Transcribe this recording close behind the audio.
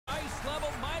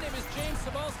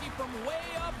way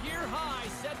up here high,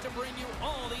 set to bring you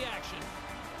all the action.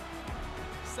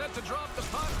 Set to drop the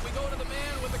puck, we go to the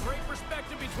man with a great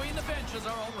perspective between the benches,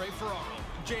 our own Ray Ferraro.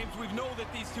 James, we know that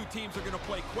these two teams are going to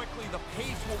play quickly. The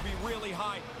pace will be really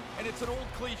high. And it's an old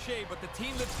cliche, but the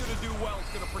team that's going to do well is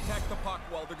going to protect the puck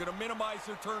well. They're going to minimize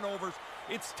their turnovers.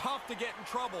 It's tough to get in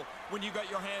trouble when you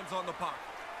got your hands on the puck.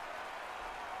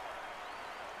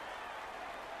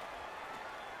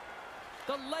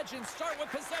 The Legends start with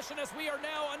possession as we are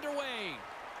now underway.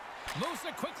 Moves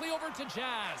it quickly over to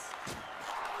Jazz.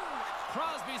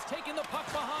 Crosby's taking the puck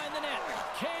behind the net.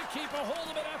 Can't keep a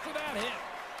hold of it after that hit.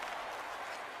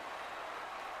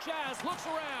 Jazz looks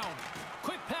around.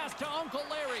 Quick pass to Uncle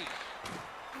Larry.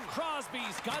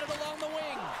 Crosby's got it along the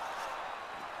wing.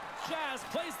 Jazz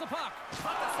plays the puck.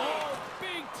 Oh,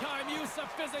 big-time use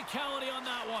of physicality on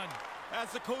that one.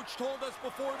 As the coach told us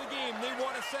before the game, they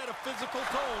want to set a physical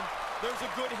tone. There's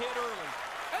a good hit early.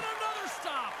 And another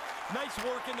stop. Nice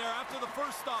work in there. After the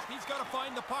first stop, he's got to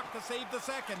find the puck to save the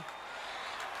second.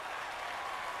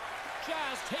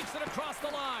 Jazz takes it across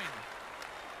the line.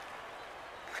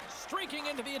 Streaking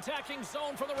into the attacking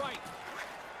zone from the right.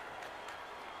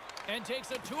 And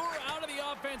takes a tour out of the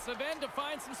offensive end to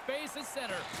find some space at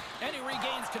center. And he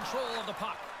regains control of the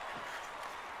puck.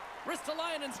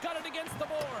 Ristolainen's got it against the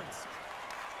boards.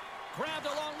 Grabbed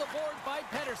along the board by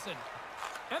Pettersson.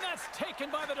 And that's taken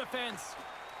by the defense.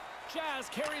 Jazz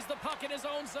carries the puck in his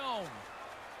own zone.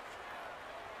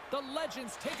 The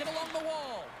Legends take it along the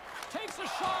wall. Takes a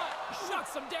shot.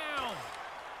 Shuts him down.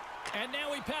 And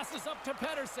now he passes up to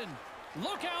Pettersson.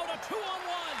 Look out, a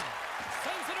 2-on-1.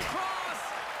 Sends it across.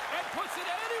 And puts it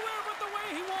anywhere but the way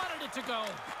he wanted it to go.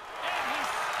 And he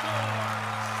scores.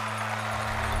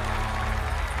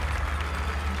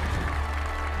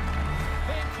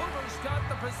 Vancouver's got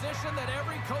the position that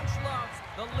every coach loves,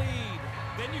 the lead.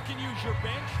 Then you can use your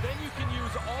bench. Then you can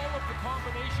use all of the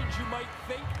combinations you might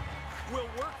think will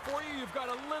work for you. You've got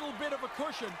a little bit of a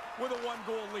cushion with a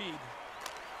one-goal lead.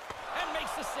 And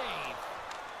makes the save.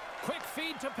 Quick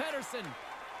feed to Pettersson.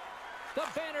 The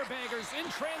Bannerbaggers in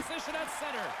transition at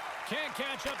center. Can't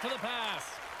catch up to the pass.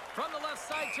 From the left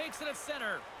side, takes it at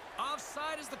center.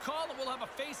 Offside is the call, and we'll have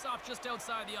a face-off just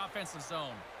outside the offensive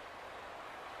zone.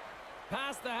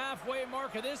 Past the halfway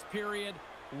mark of this period,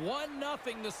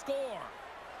 1-0 the score.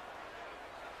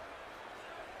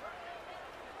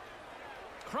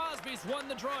 Crosby's won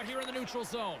the draw here in the neutral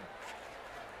zone.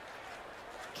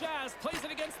 Jazz plays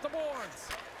it against the boards.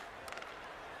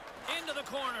 Into the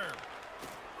corner.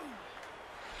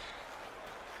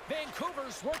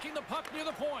 Vancouver's working the puck near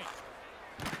the point.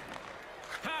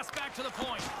 Pass back to the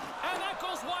point. And that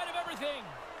goes wide of everything.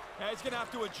 Yeah, he's going to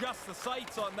have to adjust the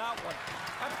sights on that one.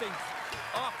 That thing's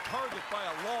off target by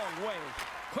a long way.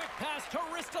 Quick pass to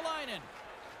Ristolainen.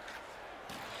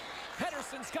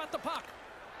 Pettersson's got the puck.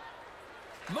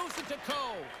 Moves it to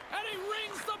Coe. And he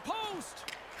rings the post.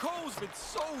 Coe's been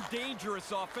so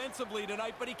dangerous offensively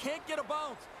tonight, but he can't get a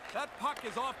bounce. That puck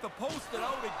is off the post and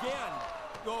out again.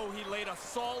 Oh, he laid a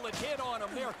solid hit on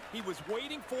him there. He was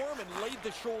waiting for him and laid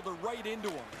the shoulder right into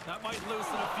him. That might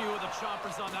loosen a few of the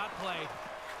choppers on that play.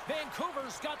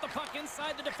 Vancouver's got the puck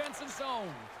inside the defensive zone.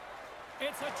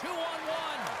 It's a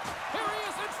 2-on-1. Here he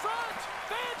is in front.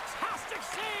 Fantastic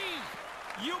save.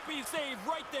 UP save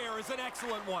right there is an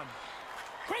excellent one.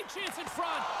 Great chance in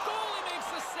front. Goalie makes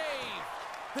the save.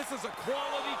 This is a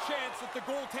quality chance that the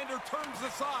goaltender turns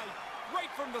aside right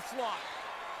from the slot.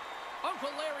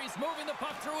 Uncle Larry's moving the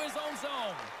puck through his own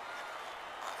zone.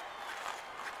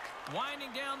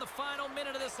 Winding down the final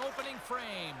minute of this opening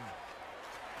frame.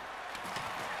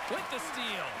 With the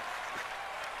steal.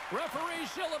 Referee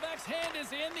Shilevek's hand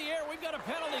is in the air. We've got a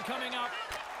penalty coming up.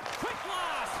 Quick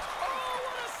blast. Oh,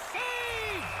 what a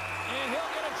save! And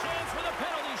he'll get a chance for the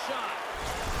penalty shot.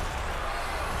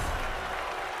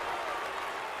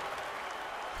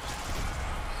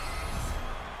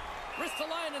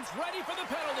 Ristolainen's ready for the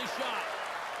penalty shot.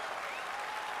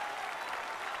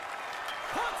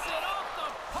 Puts it off the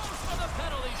post for the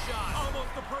penalty shot.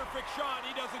 Almost a perfect shot.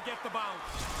 He doesn't get the bounce.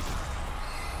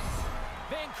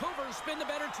 Vancouver's been the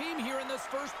better team here in this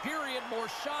first period. More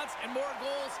shots and more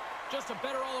goals. Just a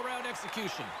better all-around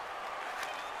execution.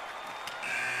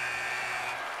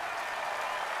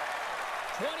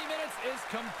 20 minutes is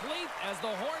complete as the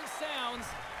horn sounds,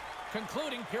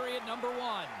 concluding period number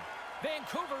 1.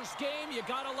 Vancouver's game, you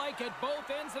gotta like at both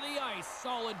ends of the ice.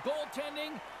 Solid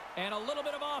goaltending and a little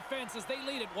bit of offense as they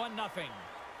lead at 1-0.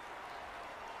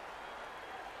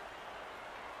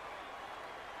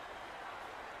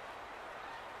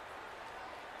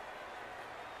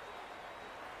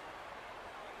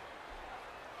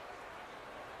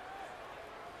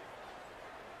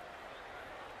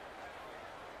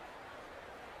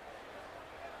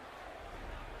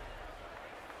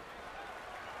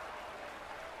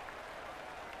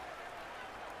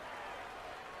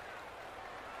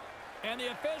 And the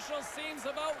official seems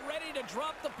about ready to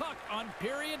drop the puck on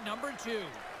period number 2.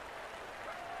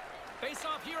 Face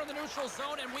off here in the neutral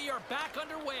zone, and we are back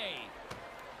underway.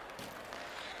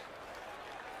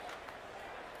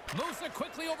 Moves it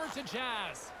quickly over to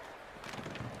Jazz.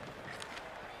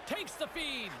 Takes the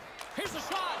feed. Here's a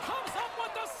shot. Comes up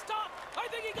with the stop. I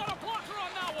think he got a blocker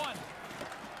on that one.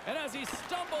 And as he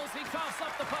stumbles, he coughs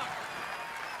up the puck.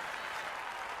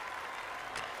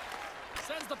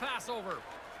 Sends the pass over.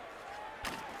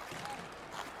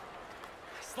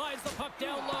 Slides the puck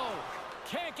down low.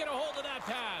 Can't get a hold of that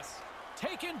pass.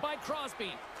 Taken by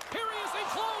Crosby. Here he is in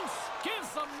close.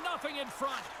 Gives them nothing in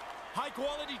front.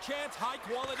 High-quality chance,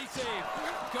 high-quality save.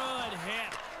 Good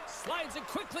hit. Slides it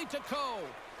quickly to Coe.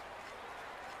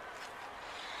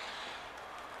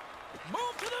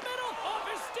 Move to the middle. Off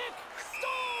his stick.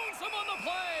 Stones him on the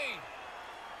play.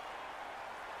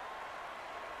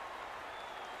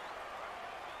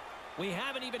 We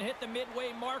haven't even hit the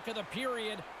midway mark of the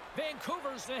period.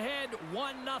 Vancouver's ahead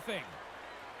 1-0.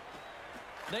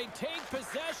 They take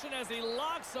possession as he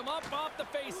locks them up off the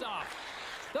faceoff.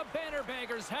 The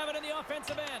Bannerbaggers have it in the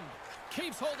offensive end.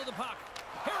 Keeps hold of the puck.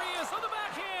 Here he is on the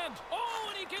backhand.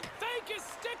 Oh, and he can thank his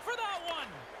stick for that one.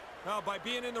 Now, by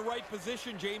being in the right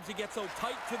position, James, he gets so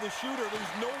tight to the shooter,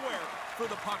 there's nowhere for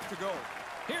the puck to go.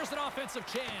 Here's an offensive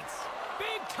chance.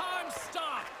 Big time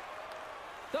stop.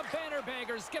 The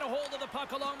Bannerbaggers get a hold of the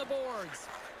puck along the boards.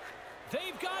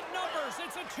 They've got numbers.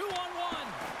 It's a 2-on-1.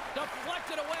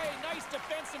 Deflected away. Nice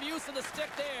defensive use of the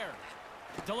stick there.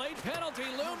 Delayed penalty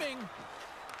looming.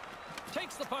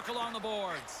 Takes the puck along the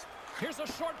boards. Here's a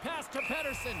short pass to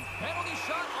Pettersson. Penalty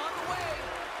shot on the way.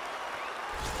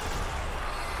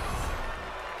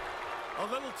 A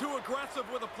little too aggressive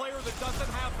with a player that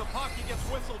doesn't have the puck. He gets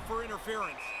whistled for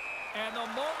interference. And the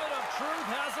moment of truth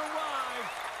has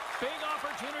arrived. Big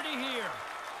opportunity here.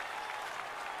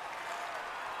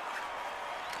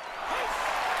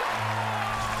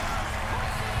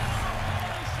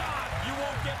 You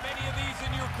won't get many of these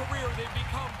in your career. They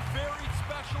become very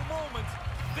special moments.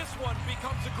 This one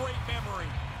becomes a great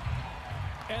memory.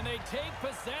 And they take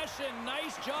possession.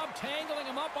 Nice job tangling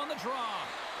him up on the draw.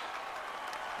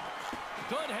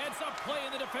 Good heads-up play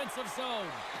in the defensive zone.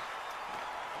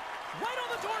 Right on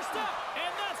the doorstep,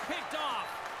 and that's picked off.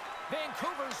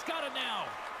 Vancouver's got it now.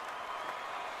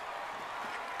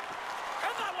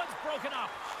 And that one's broken up.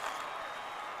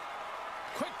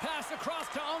 Quick pass across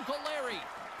to Uncle Larry.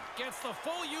 Gets the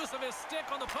full use of his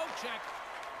stick on the poke check.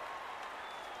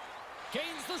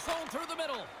 Gains the zone through the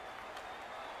middle.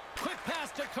 Quick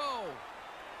pass to Coe.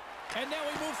 And now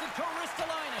he moves it to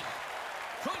Ristolainen.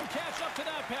 Couldn't catch up to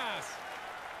that pass.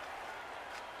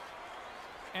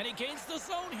 And he gains the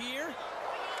zone here.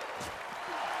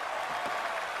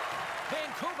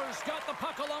 Vancouver's got the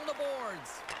puck along the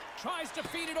boards. Tries to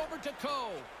feed it over to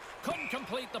Coe. Couldn't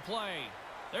complete the play.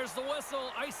 There's the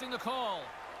whistle, icing the call.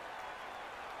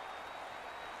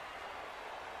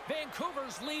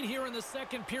 Vancouver's lead here in the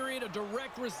second period, a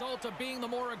direct result of being the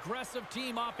more aggressive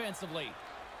team offensively.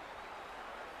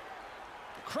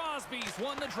 Crosby's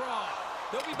won the draw.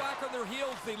 They'll be back on their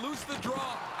heels. They lose the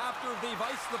draw after they've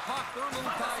iced the puck. They're a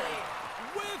little tired.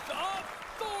 With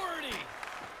authority.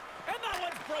 And that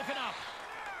one's broken up.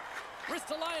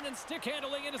 Ristolainen stick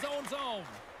handling in his own zone.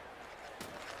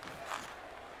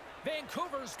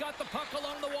 Vancouver's got the puck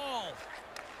along the wall.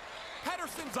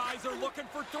 Pettersson's eyes are looking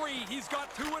for three. He's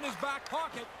got two in his back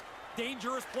pocket.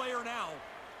 Dangerous player now.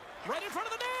 Right in front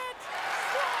of the net.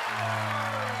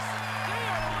 Scores! They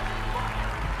are on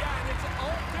fire. Yeah, and it's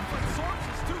all different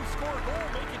sources, too. Score a goal,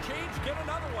 make a change, get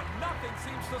another one. Nothing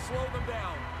seems to slow them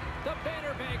down. The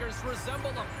Bannerbaggers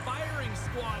resemble a firing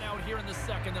squad out here in the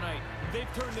second tonight. They've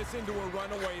turned this into a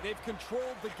runaway. They've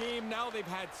controlled the game now. They've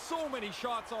had so many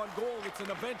shots on goal. It's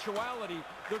an eventuality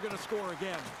they're going to score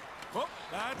again. Oh,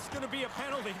 that's going to be a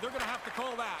penalty. They're going to have to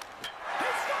call that. He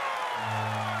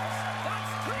scores!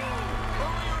 That's two!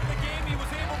 Earlier in the game, he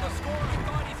was able to score. I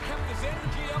thought he's kept his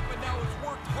energy up, and now has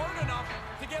worked hard enough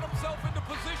to get himself into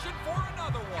position for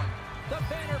another one. The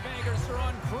Bannerbaggers are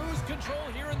on cruise control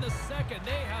here in the second.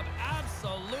 They have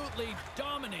absolutely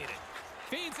dominated.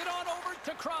 Feeds it on over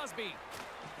to Crosby.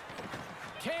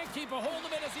 Can't keep a hold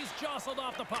of it as he's jostled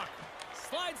off the puck.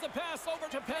 Slides the pass over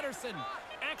to Pettersson.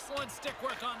 Excellent stick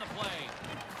work on the play.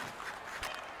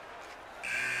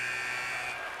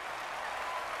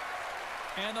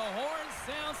 And the horn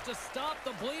sounds to stop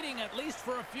the bleeding, at least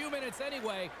for a few minutes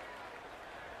anyway.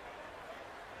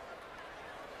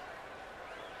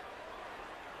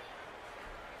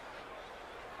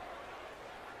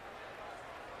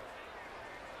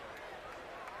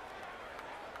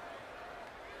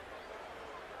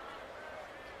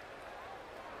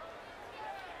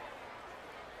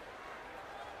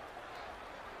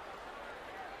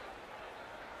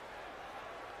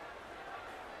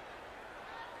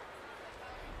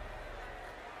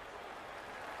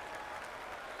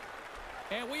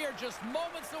 And we are just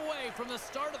moments away from the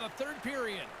start of the third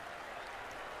period.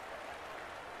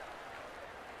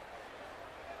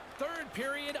 Third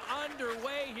period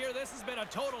underway here. This has been a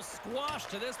total squash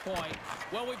to this point.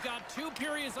 Well, we've got 2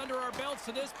 periods under our belts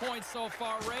to this point so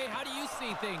far. Ray, how do you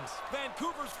see things?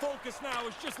 Vancouver's focus now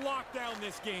is just lock down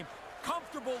this game.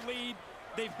 Comfortable lead.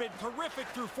 They've been terrific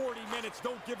through 40 minutes.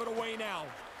 Don't give it away now.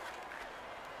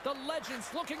 The Legends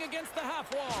looking against the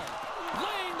half wall.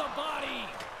 Laying the body.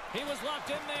 He was locked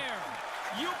in there.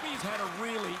 UP's had a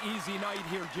really easy night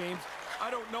here, James. I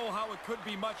don't know how it could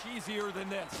be much easier than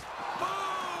this.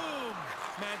 Boom!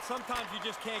 Man, sometimes you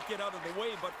just can't get out of the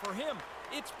way, but for him,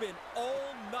 it's been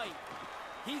all night.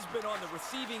 He's been on the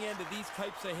receiving end of these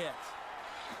types of hits.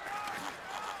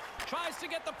 Tries to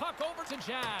get the puck over to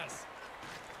Jazz.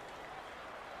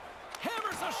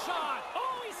 Hammers a shot.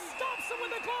 Oh, he stops him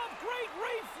with a glove. Great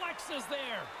reflexes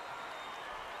there.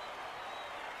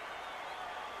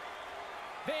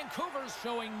 Vancouver's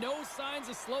showing no signs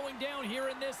of slowing down here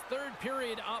in this third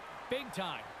period, up big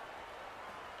time.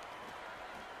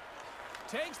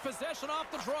 Takes possession off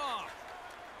the draw.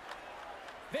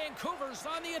 Vancouver's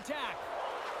on the attack.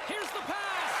 Here's the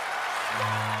pass.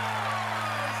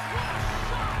 Scores! What a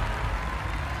shot!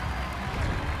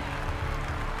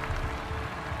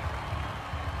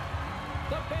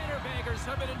 The Bannerbaggers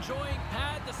have been enjoying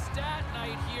Pad the Stat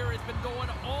night here. It's been going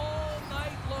all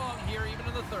night long here, even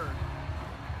in the third.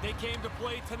 They came to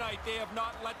play tonight. They have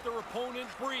not let their opponent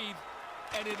breathe,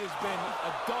 and it has been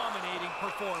a dominating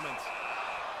performance.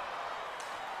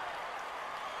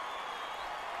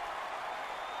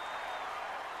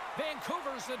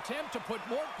 Vancouver's attempt to put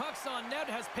more pucks on net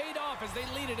has paid off as they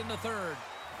lead it in the third.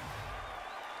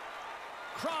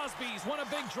 Crosby's won a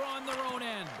big draw in their own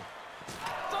end.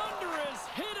 Thunderous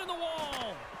hit in the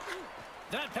wall.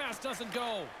 That pass doesn't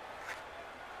go.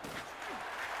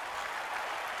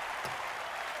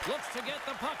 Looks to get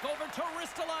the puck over to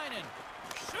Ristolainen.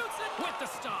 Shoots it with the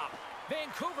stop.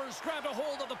 Vancouver's grabbed a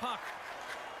hold of the puck.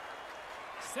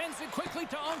 Sends it quickly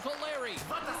to Uncle Larry.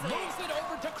 Moves it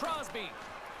over to Crosby.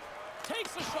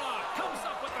 Takes a shot. Comes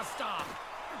up with the stop.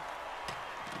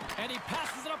 And he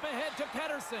passes it up ahead to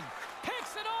Pettersson.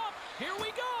 Picks it up. Here we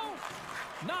go.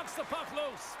 Knocks the puck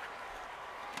loose.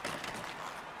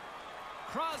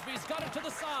 Crosby's got it to the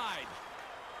side.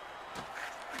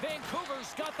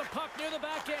 Vancouver's got the puck near the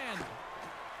back end.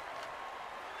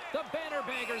 The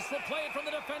Bannerbaggers will play it from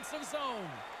the defensive zone.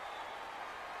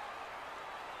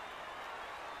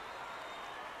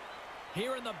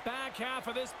 Here in the back half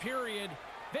of this period,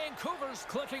 Vancouver's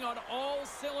clicking on all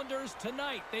cylinders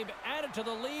tonight. They've added to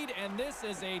the lead, and this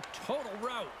is a total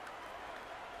rout.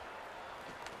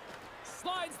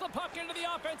 Slides the puck into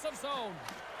the offensive zone.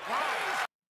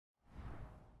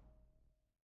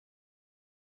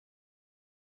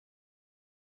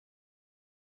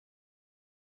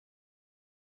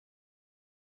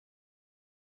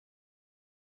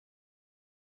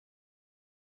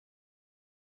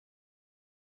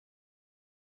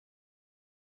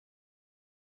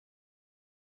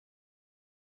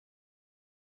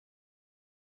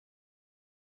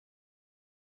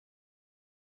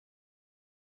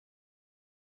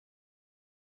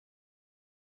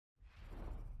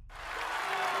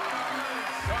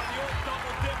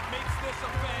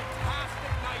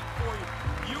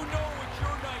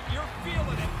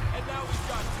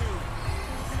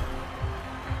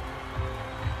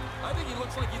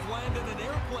 Looks like he's landed an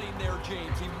airplane there,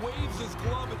 James. He waves his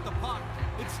glove at the puck.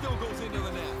 It still goes into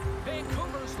the net.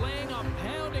 Vancouver's laying a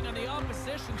pounding on the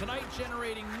opposition tonight,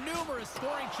 generating numerous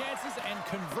scoring chances and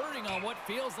converting on what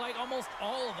feels like almost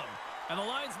all of them. And the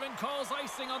linesman calls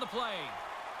icing on the play.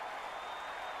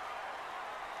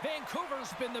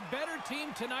 Vancouver's been the better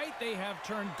team tonight. They have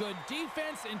turned good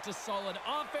defense into solid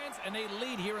offense, and they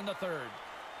lead here in the third.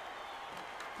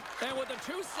 And with the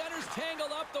two centers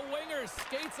tangled up, the winger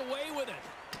skates away with it.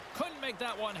 Couldn't make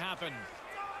that one happen.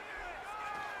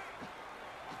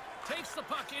 Takes the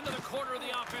puck into the corner of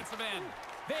the offensive end.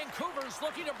 Vancouver's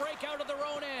looking to break out of their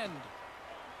own end.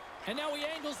 And now he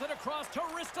angles it across to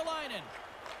Ristolainen.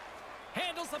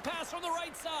 Handles the pass from the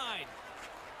right side.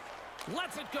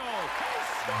 Lets it go. He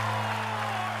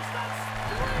scores! That's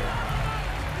 3 out of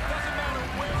 9! Doesn't matter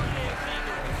where it is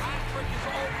either. The hat trick is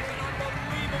always an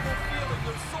unbelievable feeling.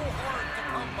 They're so hard to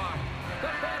come by. The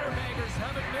Bannerbaggers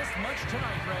haven't missed much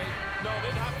tonight, Ray. No,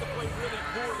 they'd have to play really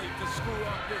poorly to screw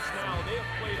up this now. They have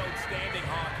played outstanding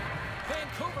hockey.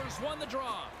 Vancouver's won the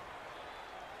draw.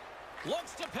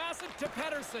 Looks to pass it to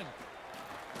Pettersson.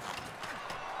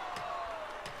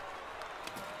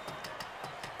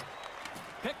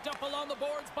 Picked up along the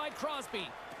boards by Crosby.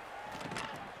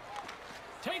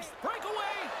 Takes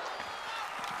breakaway.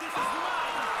 This is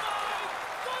mine. My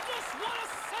goodness, what a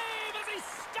save as he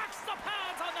stacks the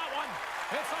pads on that one.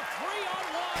 It's a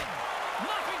 3-on-1.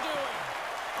 Nothing doing.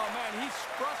 Oh, man, he's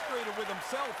frustrated with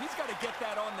himself. He's got to get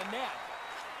that on the net.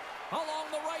 Along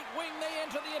the right wing, they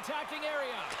enter the attacking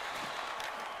area.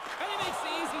 And he makes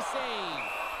the easy save.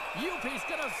 UP's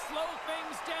going to slow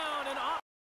things down and off.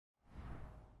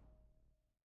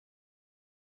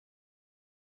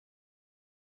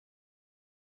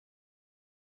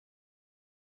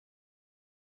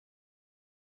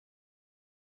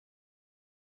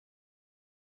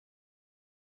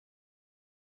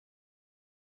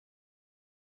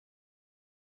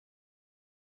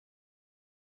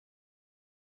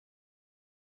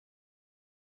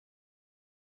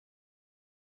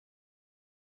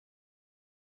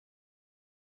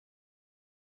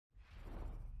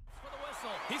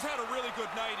 He's had a really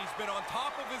good night. He's been on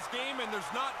top of his game, and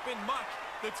there's not been much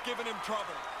that's given him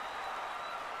trouble.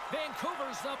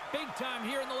 Vancouver's up big time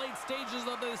here in the late stages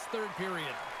of this third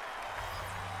period.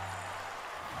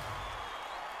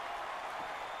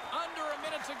 Under a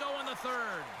minute to go in the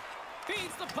third.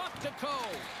 Feeds the puck to Coe,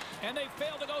 and they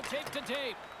fail to go tape to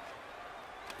tape.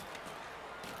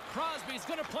 Crosby's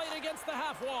going to play it against the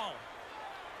half wall.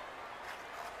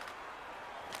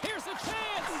 Here's a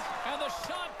chance, and the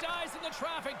shot dies in the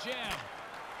traffic jam.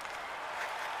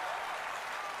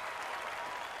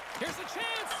 Here's a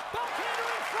chance, backhander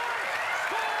in front,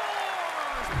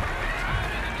 scores!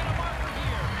 Timing to get a marker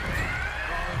here.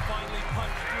 Well, they finally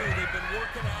punched through. They've been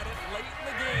working at it late in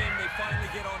the game. They finally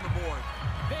get on the board.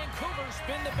 Vancouver's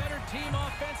been the better team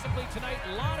offensively tonight.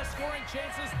 A lot of scoring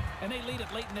chances, and they lead it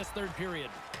late in this third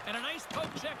period. And a nice poke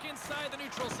check inside the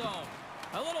neutral zone.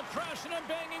 A little crashing and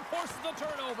banging forces the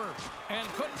turnover. And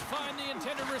couldn't find the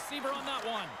intended receiver on that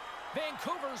one.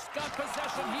 Vancouver's got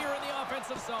possession here in the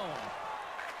offensive zone.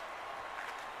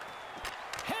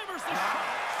 Hammers the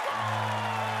shot.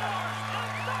 Scores!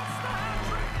 And that's the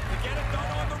hat-trick! To get it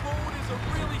done on the road is a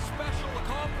really special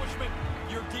accomplishment.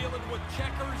 You're dealing with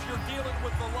checkers. You're dealing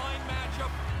with the line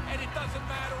matchup. And it doesn't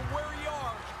matter where you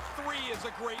are. 3 is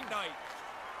a great night.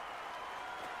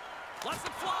 Lets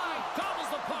it fly. Gobbles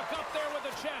the puck up there with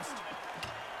the chest.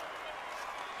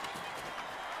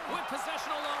 With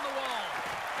possession along the wall.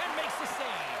 And makes the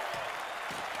save.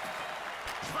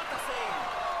 Not the save.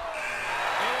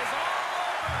 It is all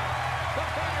over. The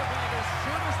Bannerbaggers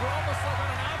shooters were almost like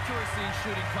on an accuracy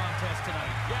shooting contest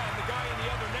tonight. Yeah,